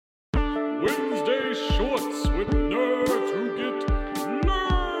Shorts with nerds who get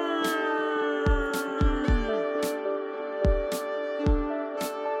nerds.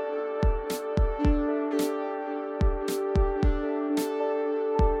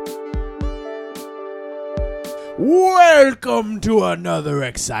 Welcome to another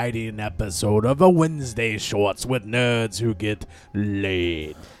exciting episode of the Wednesday Shorts with nerds who get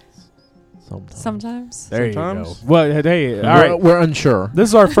laid. Sometimes. There Sometimes. you go. Well, hey, all right. We're unsure. This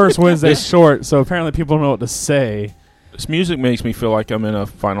is our first Wednesday short, so apparently people don't know what to say. This music makes me feel like I'm in a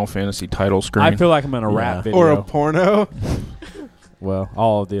Final Fantasy title screen. I feel like I'm in a rap video. Or a porno. Well,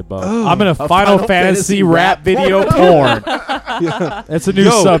 all of the above. Oh, I'm in a Final Fantasy rap video porn. It's a new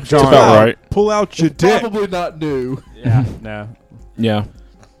It's subgenre. about right. Pull out your dick. Probably not new. Yeah, no. Yeah.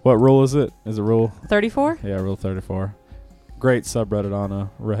 What rule is it? Is it rule? 34? Yeah, rule 34. Great subreddit on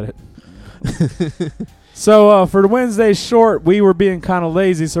Reddit. So for the Wednesday short, we were being kind of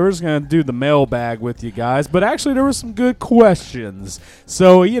lazy, so we're just going to do the mailbag with you guys. But actually, there were some good questions.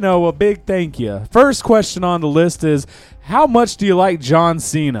 So, a big thank you. First question on the list is, how much do you like John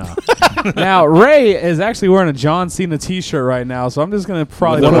Cena? Now, Ray is actually wearing a John Cena t-shirt right now, so I'm just going to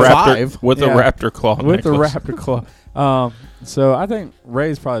probably... With a 105. raptor, with a Yeah. raptor claw with the necklace. raptor claw. So I think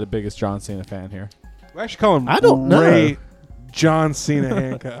Ray's probably the biggest John Cena fan here. I actually call him I don't know. Ray John Cena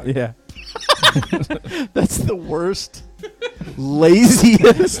Hancock. Yeah. That's the worst,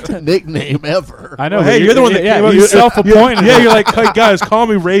 laziest nickname ever. I know. Well, but hey, you're the one that came up. You're self-appointed. Yeah, you're like, hey, guys, call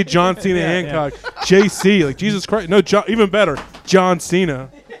me Ray John Cena Yeah, Hancock. JC, like Jesus Christ. No, even better, John Cena.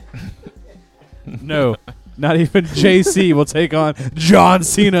 No, not even JC will take on John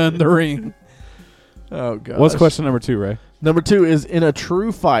Cena in the ring. Oh, God. What's question number 2, Ray? Number 2 is, in a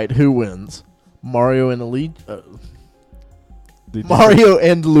true fight, who wins? Mario and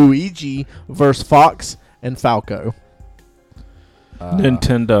Luigi versus Fox and Falco.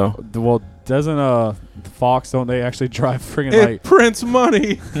 Nintendo. Well, doesn't Fox, don't they actually drive friggin' It like... prints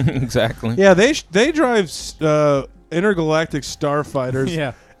money. Exactly. Yeah, they drive intergalactic starfighters,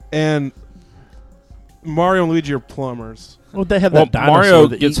 Yeah. and Mario and Luigi are plumbers. Well, they have Well, that dinosaur Mario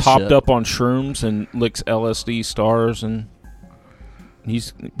that gets eats hopped shit. up on shrooms and licks LSD stars, and he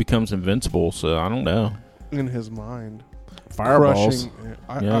becomes invincible, so I don't know. In his mind, Fireballs.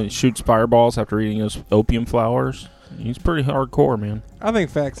 Crushing, He shoots fireballs after eating those opium flowers. He's pretty hardcore, man. I think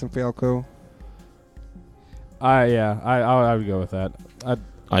Fax and Falco. I would go with that.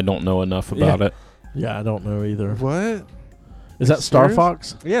 I don't know enough about it. Yeah, I don't know either. What? Is that Star serious?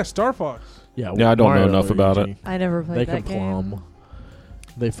 Fox? Yeah, Star Fox. Yeah, Yeah, I don't know Mario and enough about Luigi. I never played They that can game. plumb.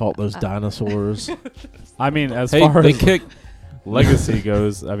 They fought those dinosaurs. I mean, as Hey, far they as kick. legacy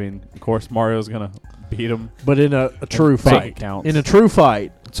goes, I mean, of course, Mario's going to beat him. But in a true Think fight. it counts. In a true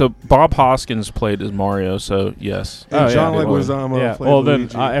fight. So Bob Hoskins played as Mario, so yes. And Oh, yeah. John They won. Leguizamo Yeah, played well, then,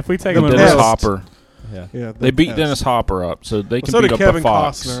 Luigi. if we take The him in Dennis pest. Hopper. Yeah. Yeah, They beat pest. Dennis Hopper up, so they can So beat did up Kevin the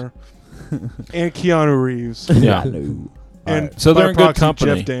Fox. Costner and Keanu Reeves. Yeah. And Alright. So they're by in good proxy,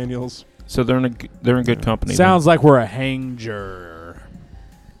 company. Jeff Daniels. So they're in good company. Sounds like we're a hang jury.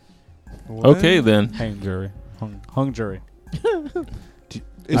 What? okay then. Hang jury. Hung jury. Is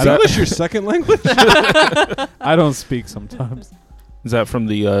I don't- English your second language? I don't speak sometimes. Is that from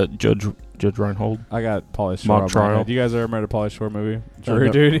the Judge Reinhold? I got Pauly Shore. Mock on my trial. head. You guys ever read a Pauly Shore movie? Jury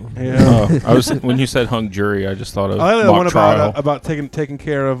no. Duty? Yeah. Oh, I was when you said hung jury, I just thought of I like the mock one trial. about taking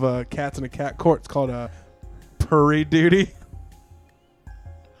care of cats in a cat court. It's called Purry Duty.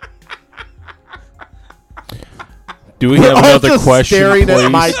 Do we have another just question, staring please?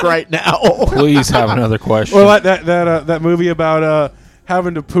 at Mike right now. Please have another question. Or like that movie about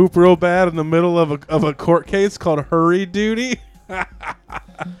having to poop real bad in the middle of a court case called Hurry Duty.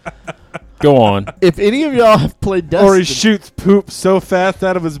 Go on. If any of y'all have played Destiny, Or he shoots poop so fast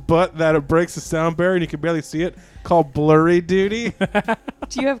out of his butt that it breaks the sound barrier and you can barely see it. Called Blurry Duty.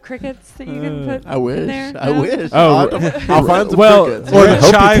 Do you have crickets that you can put I wish. in there? I No? wish. Oh, I'll find some well, crickets. Or I hope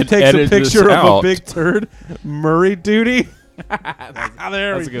you Chive could takes a edit this picture of a out. big turd. Murray Duty. There That's we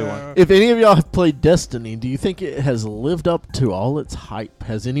a good go. one. If any of y'all have played Destiny, do you think it has lived up to all its hype?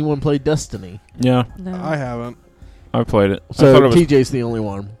 Has anyone played Destiny? Yeah, No. I haven't. I played it. I So thought it was, TJ's the only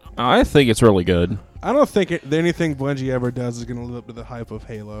one. I think it's really good. I don't think anything Bungie ever does is going to live up to the hype of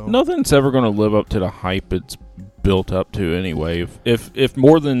Halo. Nothing's ever going to live up to the hype it's built up to anyway. If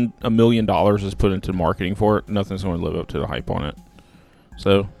more than $1 million is put into marketing for it, nothing's going to live up to the hype on it.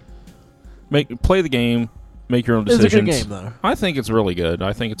 So, play the game, make your own It's decisions. a good game, though. I think it's really good.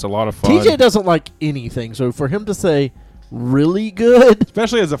 I think it's a lot of fun. TJ doesn't like anything, so for him to say really good,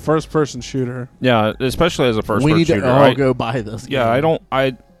 Especially as a first-person shooter. Yeah, especially as a we first-person need shooter. to all go buy this game.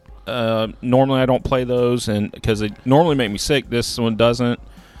 Yeah, normally I don't play those, and because they normally make me sick. This one doesn't.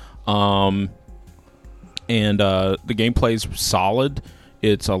 and the gameplay's solid.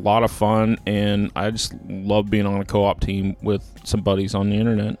 It's a lot of fun, and I just love being on a co-op team with some buddies on the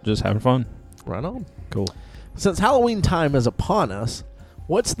internet, just having fun. Right on. Cool. Since Halloween time is upon us,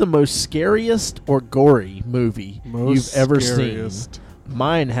 what's the most scariest or gory movie you've ever scariest. seen?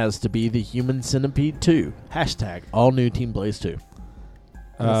 Mine has to be The Human Centipede 2. Hashtag all new Team Blaze 2.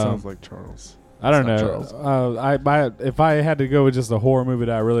 That sounds like Charles. I don't It's know. not If I had to go with just a horror movie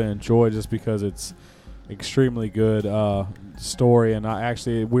that I really enjoy, just because it's extremely good story, and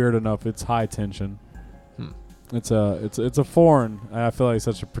actually weird enough, it's High Tension. It's a foreign. I feel like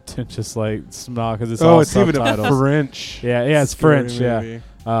such a pretentious snob because it's all it's even subtitles. a French. Yeah, it's scary French. movie.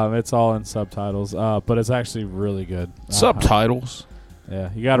 Yeah, it's all in subtitles, but it's actually really good. Subtitles. Yeah,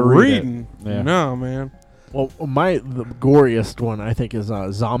 you got to read Reading? it. Yeah. No, man. Well, the goriest one I think is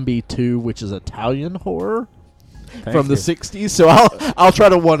Zombie 2, which is Italian horror from the 60s. So I'll try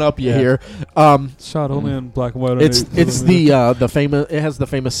to one up you Yeah. here. Shot only in black and white. It's the famous. It has the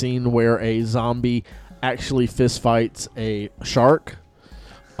famous scene where a zombie actually fist fights a shark,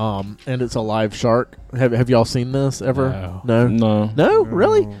 and it's a live shark. Have y'all seen this ever? No. No.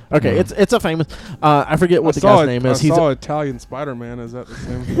 Really? Okay, No. it's a famous. I forget what the guy's name is. I saw Italian Spider-Man. Is that the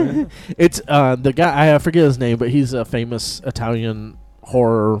same thing? It's the guy. I forget his name, but he's a famous Italian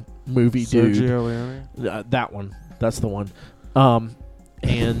horror movie dude. Sergio Leone. That one. That's the one.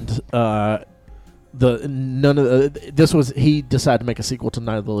 This was he decided to make a sequel to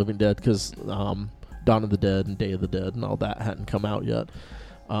Night of the Living Dead because Dawn of the Dead and Day of the Dead and all that hadn't come out yet,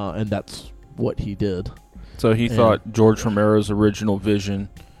 and that's what he did. So he thought George Romero's original vision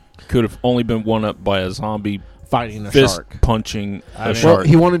could have only been won up by a zombie Fighting a fist shark. punching a mean- shark. Well,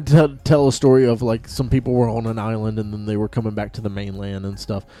 he wanted to tell a story of some people were on an island and then they were coming back to the mainland and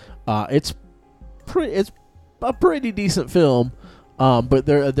stuff. It's a pretty decent film, but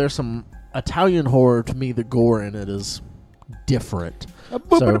there's some Italian horror. To me, the gore in it is different.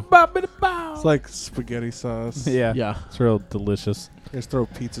 So, It's like spaghetti sauce. Yeah, yeah. it's real delicious. They just throw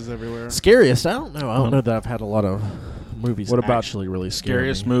pizzas everywhere. Scariest? I don't know. I don't know that I've had a lot of movies. What about actually really scary?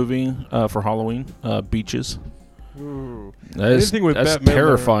 Scariest movie for Halloween? Beaches. Ooh. That's Anything with that's Bette Midler.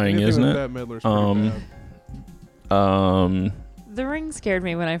 terrifying, Anything isn't with it? Bette Midler's pretty bad. The Ring scared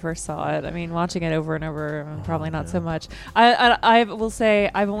me when I first saw it. I mean, watching it over and over, probably not so much. I will say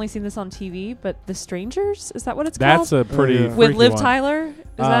I've only seen this on TV, but The Strangers, is that what it's That's called? a pretty Yeah. With freaky Liv one. Tyler? Is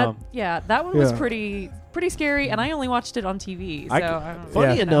that? Yeah, that one was Yeah. pretty scary, and I only watched it on TV. So I I, c- don't know.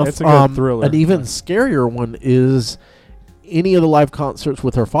 Funny Yeah, enough, it's a good thriller. an even scarier one is any of the live concerts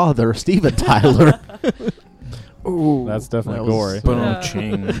with her father, Steven Tyler. Ooh, That's definitely that was- gory. But on Yeah. a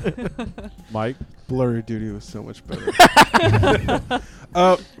chain. Mike, Blurry Duty was so much better.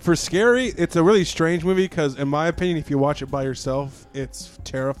 For scary, it's a really strange movie because, in my opinion, if you watch it by yourself, it's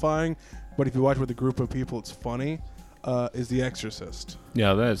terrifying. But if you watch it with a group of people, it's funny. Is The Exorcist.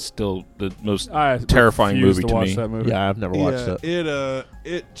 Yeah, that's still the most I terrifying refuse movie to watch me. That movie. Yeah, I've never watched it.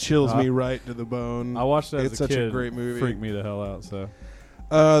 It chills Uh, me right to the bone. I watched that as It's a such a kid. great movie. Freaked me the hell out. So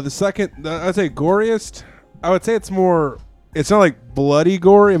The second, I'd say goriest. I would say it's more. It's not like bloody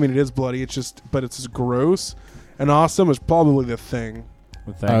gory. I mean, it is bloody. It's just, but it's just gross and awesome. Is probably The Thing.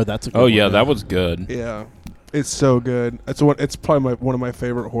 the thing. Oh, that's a good Oh one, yeah, that was good. Yeah, it's so good. It's probably one of my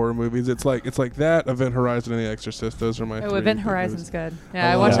favorite horror movies. It's like that, Event Horizon, and The Exorcist. Those are my. Oh, three Event favorite Horizon's movies. good.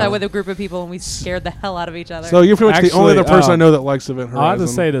 Yeah, I Oh, watched yeah. that with a group of people, and we scared the hell out of each other. So you're pretty much the only Actually, other person I know that likes Event Horizon. I have to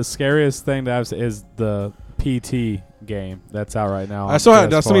say the scariest thing that I've seen is the PT game that's out right now. I still on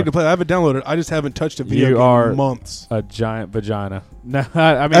still need to PS4. play. I have it downloaded. I just haven't touched a video You game are in months. A giant vagina. No,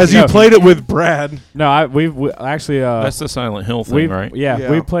 I mean, As no, you played it with Brad. No, we actually. That's the Silent Hill thing, We've right? Yeah, Yeah.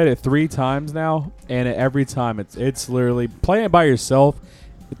 we've played it 3 times now, and every time it's literally playing it by yourself.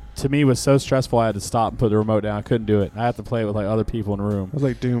 To me, was so stressful. I had to stop and put the remote down. I couldn't do it. I had to play it with other people in the room. It was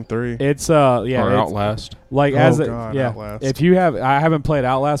like Doom 3. It's Or it's, Outlast. like Oh, as God, yeah. Outlast. If you have, I haven't played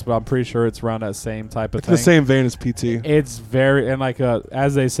Outlast, but I'm pretty sure it's around that same type of It's thing. the same vein as PT. It's very and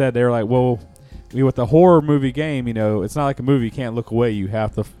as they said, they were like, well, with the horror movie game, it's not like a movie. You can't look away. You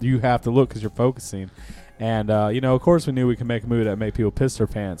have to look because you're focusing. And of course, we knew we could make a movie that make people piss their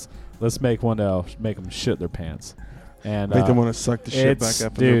pants. Let's make one that'll make them shit their pants. And Make them want to suck the shit back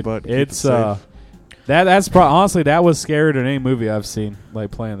up in their butt. and keep It's it safe. that's honestly that was scarier than any movie I've seen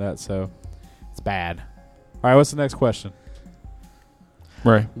playing that. So it's bad. All right, what's the next question?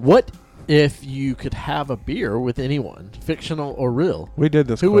 Right. What if you could have a beer with anyone, fictional or real? We did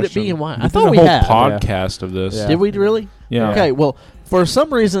this. Who would it be question. and why? We I did thought a we whole had. podcast of this. Yeah. Did we really? Yeah. Okay. Well, for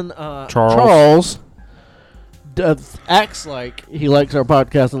some reason, Charles. acts like he likes our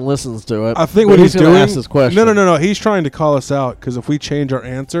podcast and listens to it. I think but what he's gonna doing. ask this question. No. He's trying to call us out because if we change our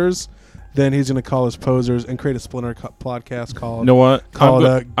answers, then he's going to call us posers and create a splinter podcast called You know what? Call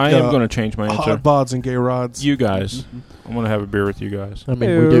I am going to change my answer. Hot Bods and Gay Rods. You guys. I'm going to have a beer with you guys. I mean,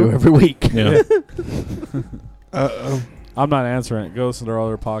 we do every week. Yeah. I'm not answering it. Go listen to our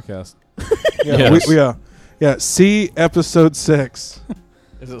other podcast. Yeah, Yes. yeah. See episode 6.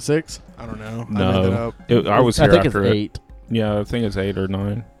 Is it 6? I don't know. I made it up. I was I here think after it's it. 8. Yeah, I think it's 8 or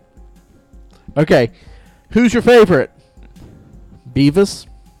 9. Okay. Who's your favorite? Beavis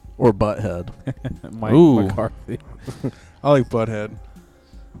or Butthead? Mike Ooh. McCarthy. I like Butthead.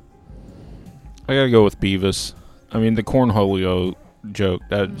 I got to go with Beavis. I mean, the cornholio joke,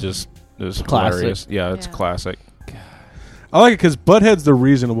 that just is Classic. hilarious. Yeah, it's Yeah. classic. I like it because Butthead's the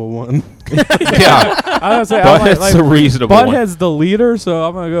reasonable one. Yeah. I was say, Butthead's a reasonable one. Butthead's the leader, so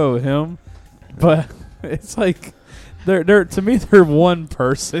I'm gonna go with him. But it's like they're to me they're one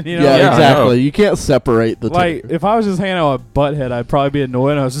person. You know, Yeah, Yeah, I exactly. know. You can't separate the like two. if I was just hanging out with Butthead, I'd probably be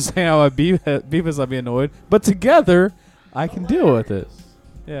annoyed. I was just hanging out with Beavis, I'd be annoyed. But together, I can deal with it.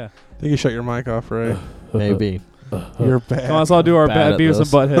 Yeah. I think you shut your mic off, right? Maybe. You're bad. Come on, so I'll do our Bad bad at Beavis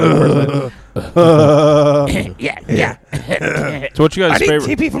this. and Butthead. So what's your guys'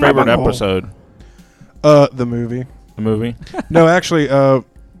 favorite episode? The movie. The movie? No, actually,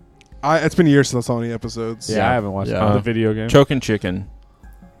 it's been years since I saw any episodes. Yeah, I haven't watched Yeah. the video game. Choking Chicken.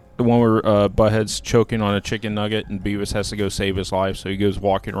 The one where Butthead's choking on a chicken nugget and Beavis has to go save his life, so he goes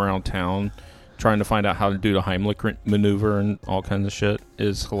walking around town trying to find out how to do the Heimlich maneuver and all kinds of shit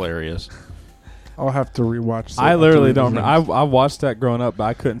is hilarious. I'll have to rewatch. I literally don't know. I watched that growing up, but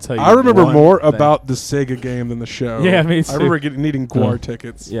I couldn't tell you. I remember one more thing. about the Sega game than the show. Yeah, me too. I remember needing Guar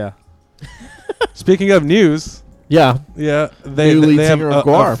tickets. Yeah. Speaking of news, Yeah. yeah, they New lead have singer a, of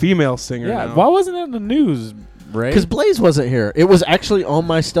Guar. a female singer. Yeah. now. Why wasn't it in the news, Ray? Because Blaze wasn't here. It was actually on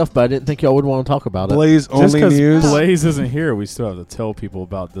my stuff, but I didn't think y'all would want to talk about it. Blaze Just only because news. Blaze isn't here, we still have to tell people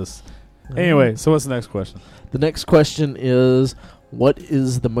about this. Anyway, so what's the next question? The next question is, what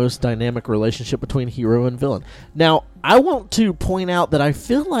is the most dynamic relationship between hero and villain? Now, I want to point out that I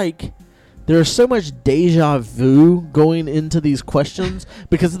feel like there's so much deja vu going into these questions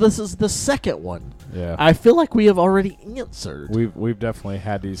because this is the second one. Yeah. I feel like we have already answered. We've definitely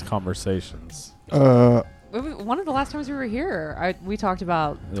had these conversations. One of the last times we were here, we talked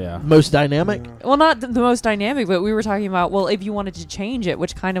about, Yeah. Most dynamic? well, not the most dynamic, but we were talking about, well, if you wanted to change it,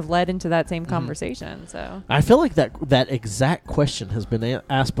 which kind of led into that same conversation. So I feel like that exact question has been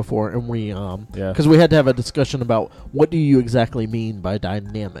asked before, and we Yeah. because we had to have a discussion about what do you exactly mean by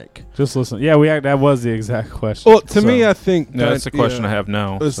dynamic. Just listen. Yeah, that was the exact question. Well, to me, I think Yeah, that's the question yeah, I have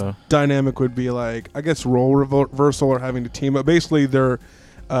now. this So. dynamic would be like, I guess, role reversal or having to team up. Basically, they're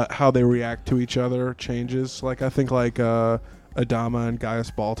how they react to each other changes. Like I think like Adama and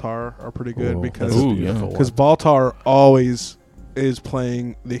Gaius Baltar are pretty good Ooh, because that's a Ooh, beautiful yeah. one. Baltar always is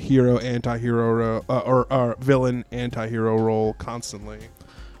playing the hero anti-hero or villain anti-hero role constantly.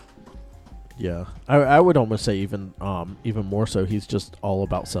 Yeah, I would almost say even more so. He's just all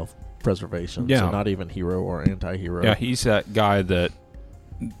about self-preservation. Yeah. So not even hero or anti-hero. Yeah, he's that guy that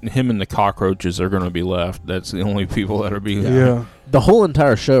him and the cockroaches are going to be left. That's the only people that are be Yeah. The whole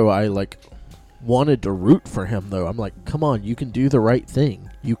entire show, I wanted to root for him though. I'm like, come on, you can do the right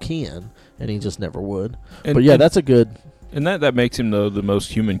thing. You can, and he just never would. And, But yeah, and, that's a good and that makes him the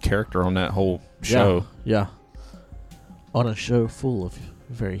most human character on that whole show. Yeah. On a show full of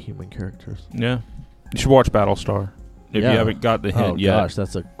very human characters. Yeah, you should watch Battlestar if Yeah. you haven't got the hint Oh yet. gosh,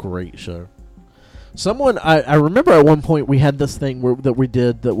 that's a great show. Someone I remember at one point we had this thing that we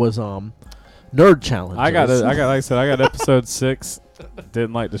did that was nerd challenge. I got like I said, I got episode 6.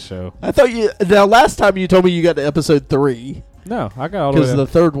 Didn't like the show. I thought now last time you told me you got to episode 3 No, I got all the way. because the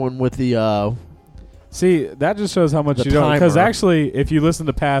third one with the See, that just shows how much The you don't. Because timer. actually, if you listen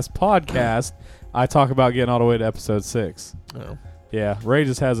to past podcasts, I talk about getting all the way to episode 6. oh, Yeah, Ray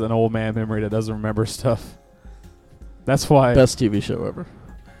just has an old man memory that doesn't remember stuff. That's why best TV show ever.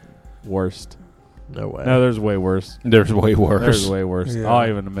 worst. No way. No, there's way worse. There's way worse. There's way worse. Yeah. I'll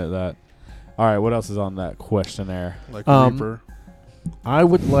even admit that. All right, what else is on that questionnaire? Like Um, Reaper. I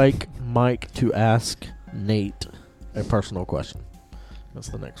would like Mike to ask Nate a personal question. That's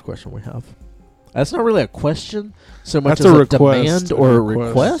the next question we have. That's not really a question so much That's as a a request. demand or a A request.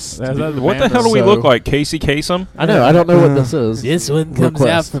 request. That's not What the demand hell do we So- look like? Casey Kasem? I know. I don't know what this is. This one comes Request.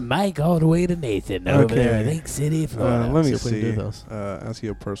 out from Mike all the way to Nathan over Okay. there in Lake City, Florida. Let me if we can see. do this. Ask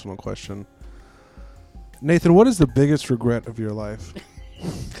you a personal question. Nathan, what is the biggest regret of your life?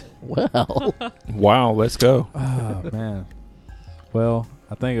 Well, Wow, let's go. Oh, man. Well,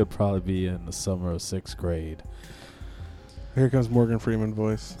 I think it would probably be in the summer of 6th grade. Here comes Morgan Freeman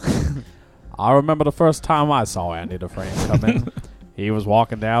voice. I remember the first time I saw Andy Dufresne come in. He was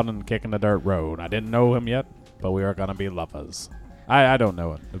walking down and kicking the dirt road. I didn't know him yet, but we are gonna be lovers. I don't know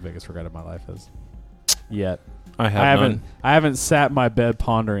what the biggest regret of my life is yet. I haven't. I haven't sat in my bed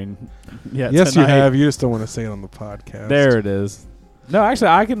pondering yet. Yes, tonight. you have. You just don't want to say it on the podcast. There it is. No, actually,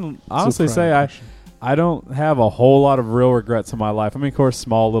 I can honestly say I don't have a whole lot of real regrets in my life. I mean, of course,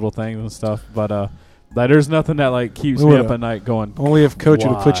 small little things and stuff, but there's nothing that like keeps me up at night going. Only if coach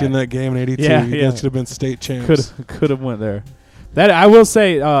would have put you in why? that game in '82, Yeah, you yeah. guys should have been state champs. Could have went there. That I will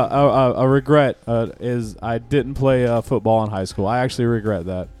say a regret is I didn't play football in high school. I actually regret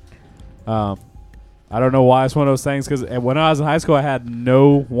that. I don't know why it's one of those things because when I was in high school I had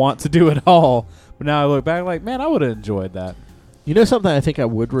no want to do it at all. But now I look back like, man, I would have enjoyed that. You know something I think I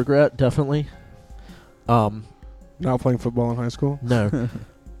would regret, definitely? Not playing football in high school. No.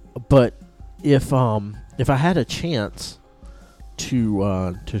 But if I had a chance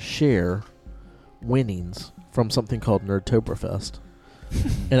to share winnings from something called Nerdtoberfest,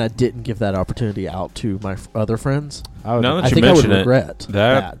 and I didn't give that opportunity out to my other friends, I Now that I you think I would mention it, regret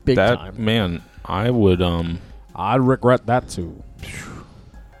that big time. Man, I would. I'd regret that too.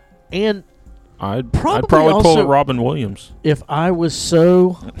 And I'd Probably probably pull also- a Robin Williams. if I was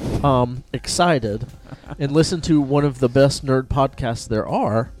so excited and listened to one of the best nerd podcasts there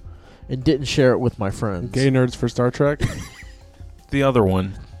are and didn't share it with my friends. Gay nerds for Star Trek. The other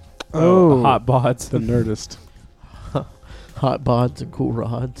one. Oh, Hot bods. the Nerdist. Hot bods and cool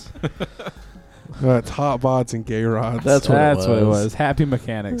rods. It's hot bods and gay rods. That's what what it was. Happy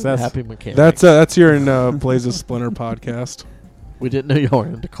mechanics. That's Happy mechanic. That's your in Blaze's Splinter podcast. We didn't know y'all were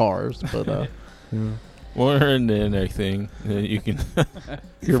into cars, but We're in anything that you can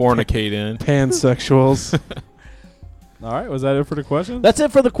You're fornicate in. Pansexuals. all right. Was that it for the questions? that's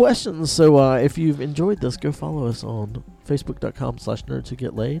it for the questions. So if you've enjoyed this, go follow us on Facebook.com/nerds who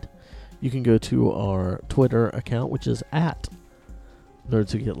get laid. You can go to our Twitter account, which is at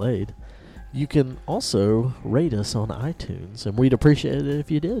Nerds Who Get Laid. You can also rate us on iTunes, and we'd appreciate it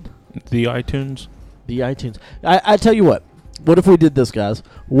if you did. The iTunes. The iTunes. I tell you what. What if we did this, guys?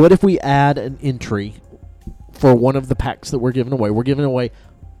 What if we add an entry for one of the packs that we're giving away? We're giving away.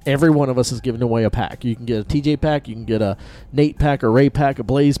 Every one of us is giving away a pack. You can get a TJ pack. You can get a Nate pack, a Ray pack, a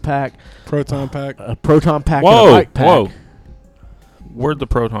Blaze pack, Proton pack. a Proton pack, and a Whoa, Mike pack. whoa. Where'd the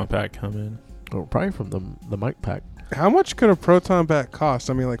Proton pack come in? Oh, probably from the Mike pack. How much could a proton pack cost?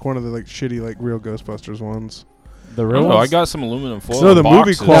 I mean, like one of the shitty, like real Ghostbusters ones. The I real don't know. I ones? got some aluminum foil. So the movie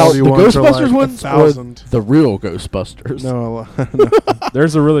boxes. quality Now, the ones are Ghostbusters like ones 1,000. The real Ghostbusters. No,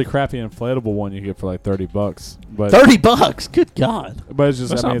 There's a really crappy inflatable one you get for like $30, but $30. Good God. but it's just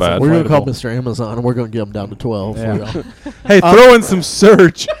That's I mean, not bad. it's We're gonna call inflatable. Mr. Amazon and we're gonna get them down to 12. Yeah. For y'all. hey, throw in some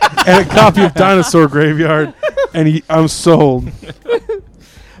Surge and a copy of Dinosaur Graveyard, and I'm sold.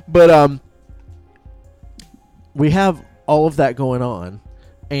 But we have all of that going on,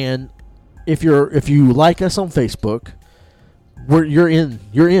 and if you like us on Facebook, you're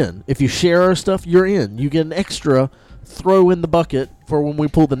in. If you share our stuff, you're in. You get an extra throw in the bucket for when we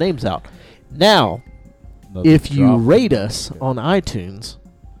pull the names out. Now, Another if you drop. rate us on iTunes,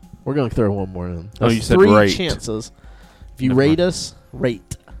 we're gonna throw one more in. Oh, That's you said 3 rate. chances. If you Never rate mind. us,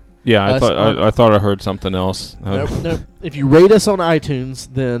 rate. Yeah, Us on- I thought I heard something else. Nope. If you rate us on iTunes,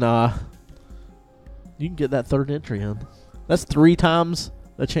 then you can get that third entry in. That's 3 times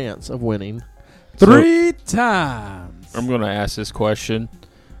the chance of winning. 3 times. I'm going to ask this question.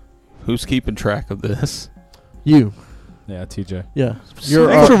 Who's keeping track of this? You. Yeah, TJ. Yeah.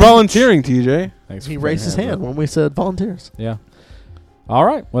 Thanks for volunteering, TJ. Thanks. He for raised his putting hand up. when we said volunteers. Yeah. All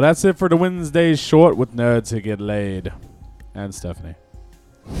right. Well, that's it for the Wednesday short with Nerds Who Get Laid and Stephanie.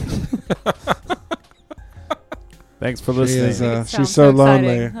 Thanks for listening. is, It she's sounds so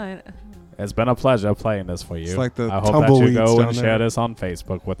exciting. lonely. It's been a pleasure playing this for you. It's like the I hope that you tumbleweeds go down and there. share this on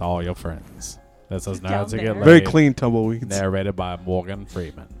Facebook with all your friends. This is Down Nerds Who Get there. Laid. Very clean tumbleweeds. Narrated by Morgan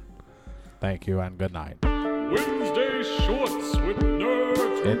Freeman. Thank you and good night. Wednesday Shorts with Nerds.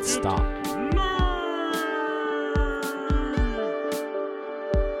 Who It Get stopped. Nerds.